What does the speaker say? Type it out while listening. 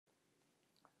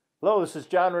Hello, this is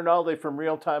John Rinaldi from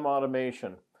Real Time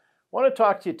Automation. I want to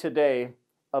talk to you today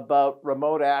about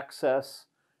remote access,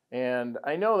 and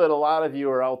I know that a lot of you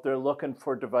are out there looking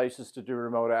for devices to do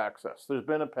remote access. There's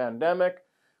been a pandemic,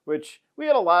 which we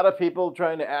had a lot of people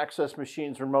trying to access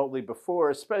machines remotely before,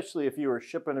 especially if you were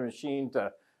shipping a machine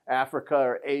to Africa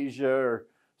or Asia or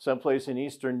someplace in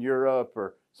Eastern Europe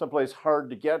or someplace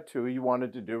hard to get to. You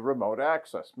wanted to do remote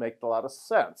access. Made a lot of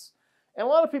sense. And a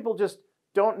lot of people just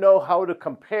don't know how to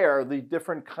compare the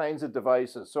different kinds of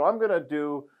devices. So I'm going to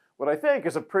do what I think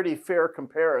is a pretty fair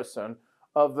comparison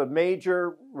of the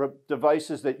major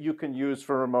devices that you can use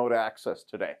for remote access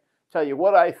today. Tell you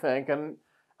what I think, and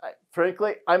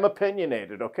frankly, I'm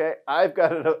opinionated, okay? I've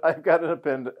got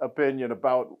an opinion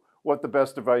about what the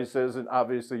best device is, and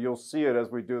obviously you'll see it as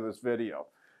we do this video.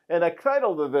 And I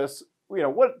titled this,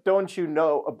 what don't you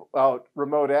know about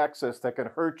remote access that can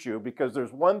hurt you? Because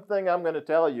there's one thing I'm going to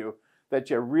tell you that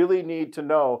you really need to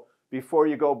know before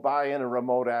you go buy in a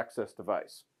remote access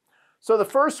device. So the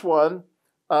first one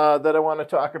that I want to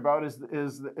talk about is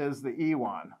the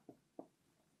eWan.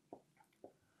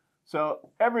 So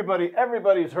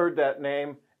everybody's heard that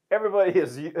name. Everybody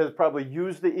has probably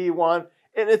used the eWan,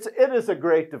 and it is a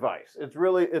great device. It's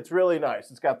really nice.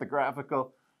 It's got the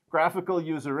graphical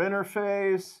user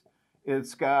interface.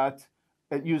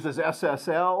 It uses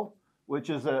SSL, which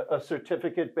is a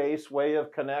certificate-based way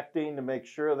of connecting to make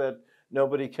sure that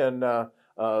nobody can,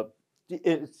 so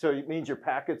it means your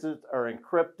packets are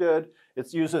encrypted.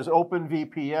 It uses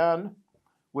OpenVPN,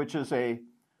 which is a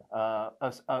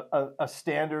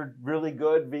standard, really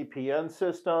good VPN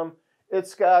system.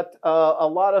 It's got a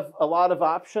lot of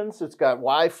options. It's got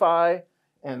Wi-Fi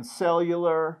and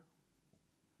cellular.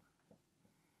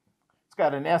 It's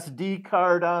got an SD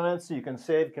card on it, so you can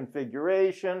save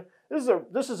configuration.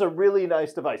 This is a really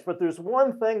nice device, but there's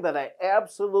one thing that I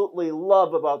absolutely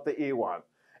love about the eWan,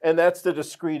 and that's the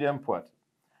discrete input.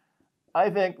 I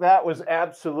think that was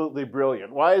absolutely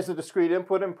brilliant. Why is the discrete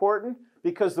input important?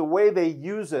 Because the way they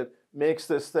use it makes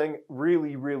this thing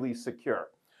really, really secure.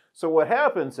 So what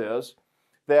happens is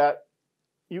that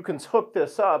you can hook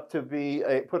this up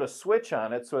to put a switch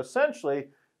on it, so essentially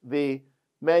the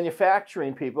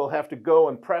manufacturing people have to go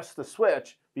and press the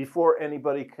switch before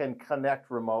anybody can connect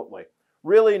remotely.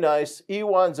 Really nice.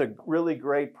 eWan's a really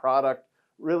great product.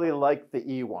 Really like the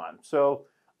eWan. So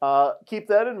keep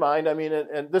that in mind. I mean,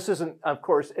 and this isn't, of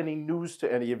course, any news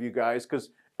to any of you guys because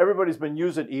everybody's been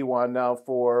using eWan now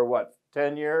for, what,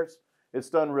 10 years?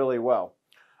 It's done really well.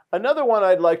 Another one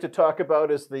I'd like to talk about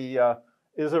is a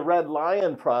Red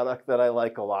Lion product that I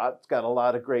like a lot. It's got a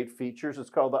lot of great features.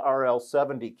 It's called the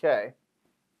RL70K.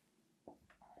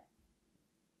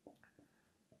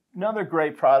 Another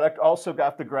great product, also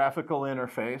got the graphical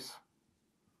interface.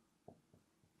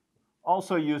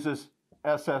 Also uses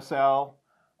SSL.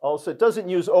 Also, it doesn't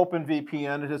use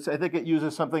OpenVPN. I think it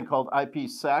uses something called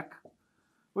IPsec,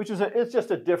 which is it's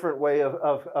just a different way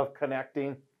of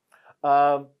connecting.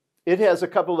 It has a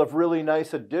couple of really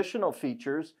nice additional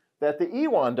features that the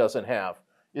eWan doesn't have.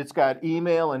 It's got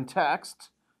email and text,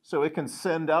 so it can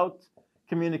send out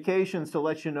communications to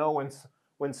let you know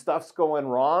when stuff's going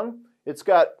wrong. It's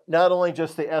got not only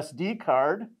just the SD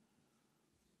card,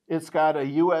 it's got I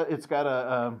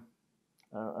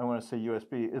want to say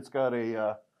USB. It's got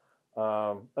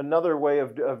another way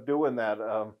of doing that.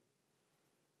 An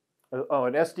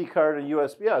SD card and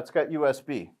USB. Yeah, it's got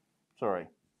USB. Sorry.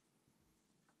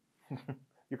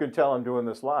 You can tell I'm doing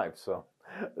this live, so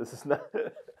this is not.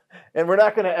 And we're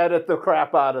not going to edit the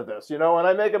crap out of this. When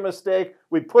I make a mistake,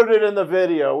 we put it in the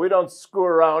video. We don't screw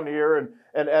around here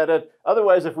and edit.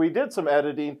 Otherwise, if we did some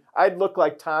editing, I'd look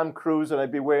like Tom Cruise and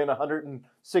I'd be weighing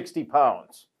 160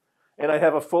 pounds. And I'd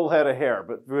have a full head of hair,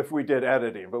 but if we did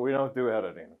editing, but we don't do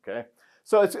editing, okay?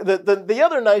 So it's the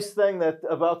other nice thing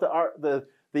about the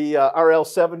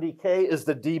RL70K is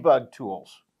the debug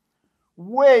tools.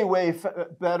 Way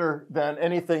better than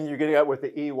anything you're getting out with the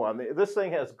eWan. This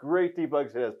thing has great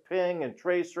debugs. It has ping and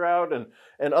traceroute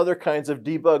and other kinds of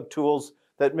debug tools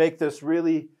that make this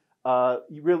really a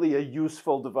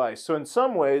useful device. So in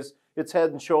some ways, it's head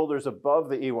and shoulders above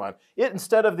the eWan.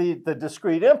 Instead of the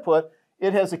discrete input,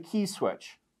 it has a key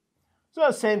switch. So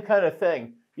the same kind of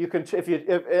thing. You can, if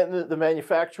the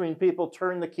manufacturing people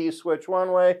turn the key switch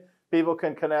one way, people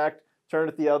can connect. Turn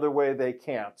it the other way, they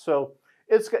can't. So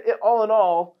all in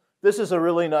all, this is a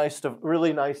really nice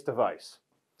device.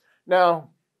 Now,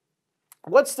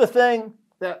 what's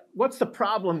the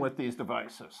problem with these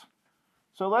devices?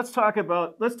 So let's take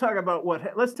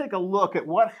a look at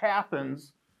what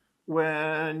happens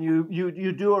when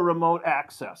you do a remote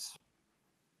access.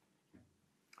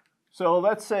 So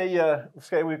let's say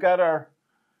we've got our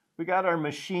we got our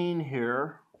machine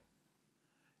here,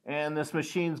 and this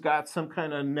machine's got some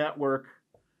kind of network.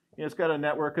 It's got a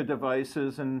network of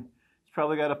devices, and it's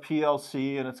probably got a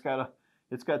PLC, and it's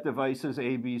got devices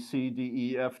A, B, C, D,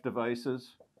 E, F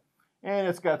devices, and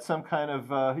it's got some kind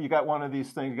of you got one of these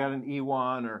things, you got an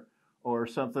E1 or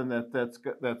something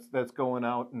that's going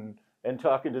out and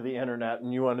talking to the internet,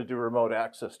 and you want to do remote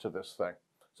access to this thing.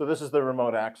 So this is the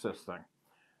remote access thing.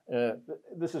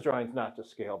 This is drawings not to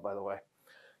scale, by the way.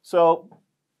 So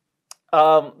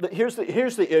here's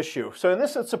the issue. So in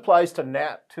this, it applies to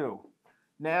NAT too.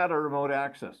 NAT or remote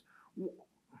access.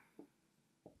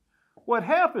 What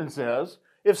happens is,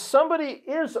 if somebody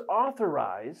is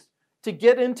authorized to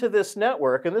get into this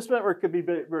network, and this network could be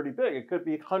pretty big, it could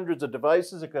be hundreds of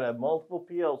devices, it could have multiple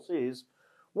PLCs.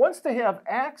 Once they have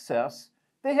access,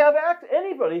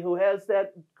 anybody who has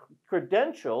that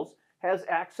credentials has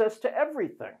access to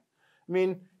everything. I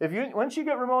mean, once you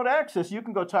get remote access, you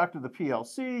can go talk to the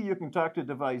PLC, you can talk to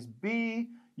device B,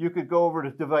 you could go over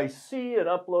to device C and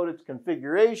upload its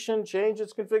configuration, change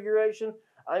its configuration.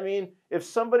 I mean, if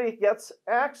somebody gets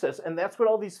access, and that's what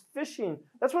all this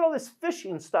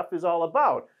phishing stuff is all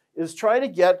about, is try to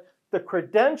get the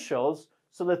credentials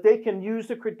so that they can use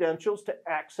the credentials to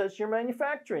access your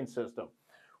manufacturing system.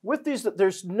 With these,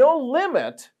 there's no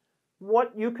limit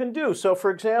what you can do. So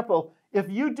for example, if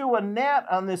you do a NAT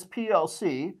on this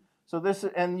PLC, so this,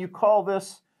 and you call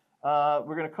this,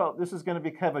 this is going to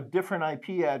be kind of a different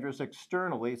IP address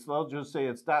externally, so I'll just say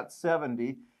it's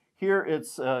 .70. Here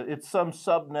it's some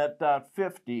subnet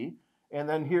 .50, and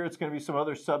then here it's going to be some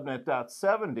other subnet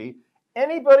 .70.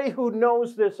 Anybody who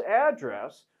knows this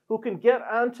address, who can get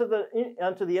onto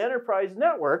the enterprise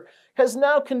network,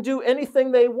 can do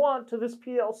anything they want to this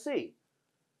PLC.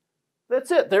 That's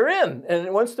it. They're in,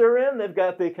 and once they're in,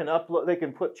 they can upload. They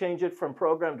can change it from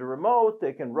program to remote.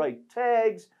 They can write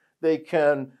tags. They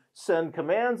can send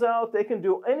commands out. They can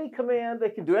do any command. They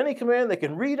can do any command. They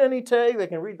can read any tag. They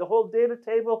can read the whole data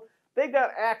table. They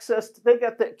got access. They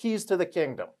got the keys to the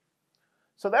kingdom.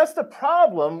 So that's the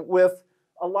problem with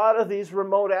a lot of these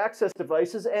remote access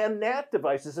devices and NAT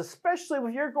devices, especially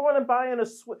if you're going and buying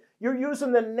you're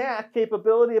using the NAT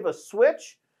capability of a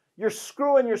switch. You're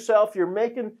screwing yourself.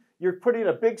 You're putting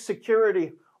a big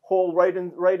security hole right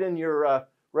in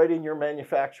your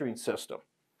manufacturing system.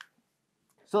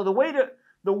 So the way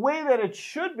that it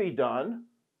should be done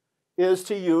is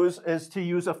to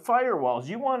use a firewall.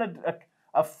 You want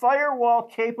a firewall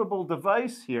capable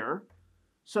device here,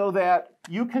 so that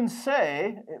you can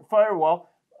say firewall.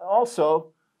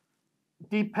 Also,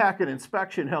 deep packet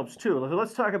inspection helps too.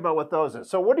 Let's talk about what those are.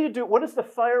 So what do you do? What does the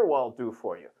firewall do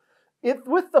for you?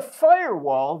 With the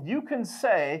firewall, you can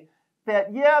say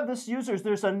that, yeah, there's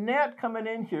a NAT coming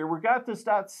in here. We got this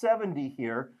 .70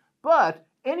 here, but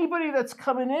anybody that's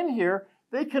coming in here,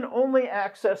 they can only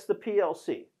access the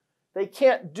PLC. They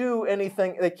can't do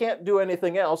anything. They can't do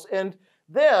anything else. And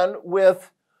then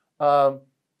with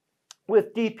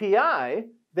DPI,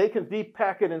 deep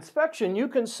packet inspection, you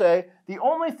can say the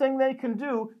only thing they can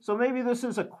do, so maybe this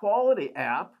is a quality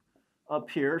app up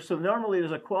here. So normally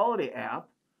there's a quality app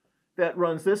that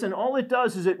runs this, and all it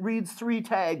does is it reads 3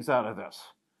 tags out of this.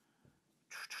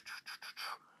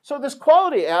 So this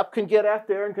quality app can get out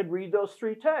there and can read those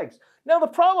 3 tags. Now the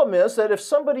problem is that if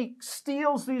somebody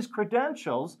steals these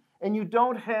credentials and you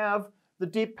don't have the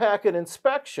deep packet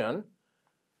inspection,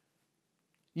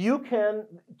 you can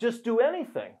just do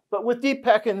anything. But with deep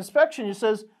packet inspection, it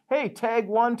says, hey, tag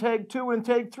 1, tag 2, and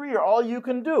tag 3 are all you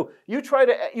can do. You try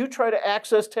to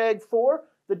access tag 4,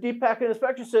 the deep packet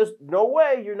inspection says, no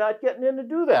way, you're not getting in to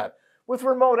do that. With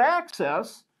remote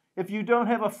access, if you don't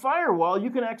have a firewall, you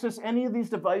can access any of these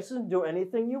devices and do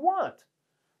anything you want.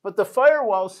 But the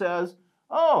firewall says,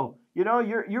 oh, you know,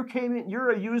 you're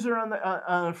a user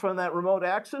from that remote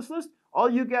access list. All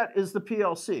you get is the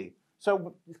PLC.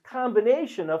 So the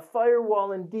combination of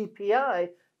firewall and DPI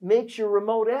makes your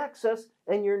remote access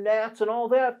and your NATs and all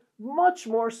that much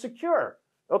more secure.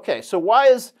 Okay, so why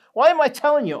am I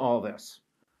telling you all this?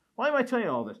 Why am I telling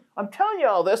you all this? I'm telling you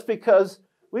all this because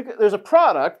there's a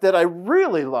product that I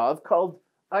really love called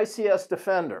ICS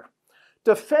Defender.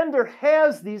 Defender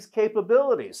has these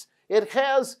capabilities. It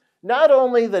has not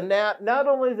only the NAT, not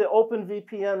only the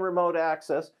OpenVPN remote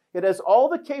access, it has all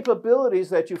the capabilities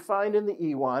that you find in the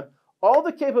E1, all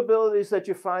the capabilities that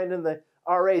you find in the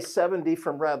RA70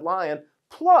 from Red Lion,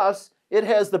 plus it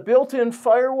has the built-in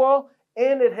firewall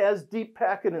and it has deep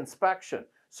packet inspection.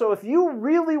 So if you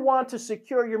really want to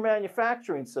secure your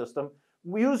manufacturing system,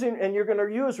 and you're going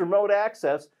to use remote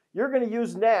access, you're going to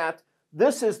use NAT,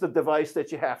 this is the device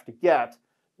that you have to get.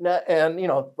 And you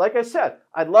know, like I said,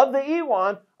 I love the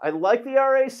Ewan. I like the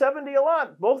RA70 a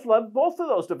lot. Love both of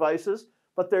those devices,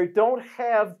 but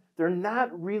they're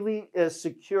not really as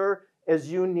secure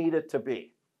as you need it to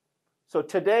be. So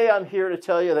today I'm here to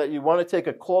tell you that you want to take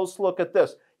a close look at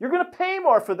this. You're going to pay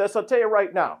more for this, I'll tell you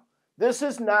right now. This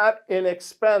is not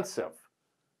inexpensive.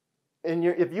 And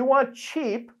if you want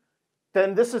cheap,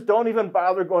 then don't even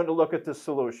bother going to look at this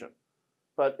solution.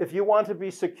 But if you want to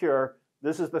be secure,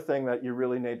 this is the thing that you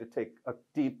really need to take a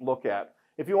deep look at.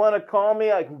 If you want to call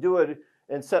me, I can do it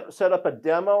and set up a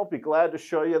demo. Be glad to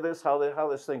show you this, how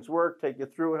this things work, take you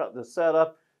through the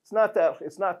setup. It's not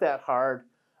that hard.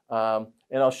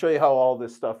 And I'll show you how all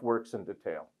this stuff works in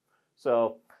detail.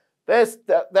 So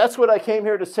that's what I came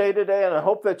here to say today, and I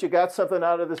hope that you got something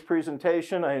out of this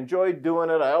presentation. I enjoyed doing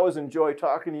it. I always enjoy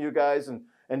talking to you guys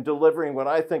and delivering what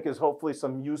I think is hopefully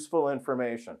some useful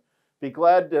information. Be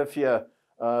glad if you,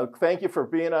 thank you for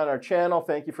being on our channel.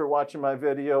 Thank you for watching my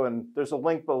video, and there's a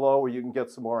link below where you can get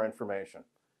some more information.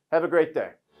 Have a great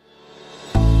day.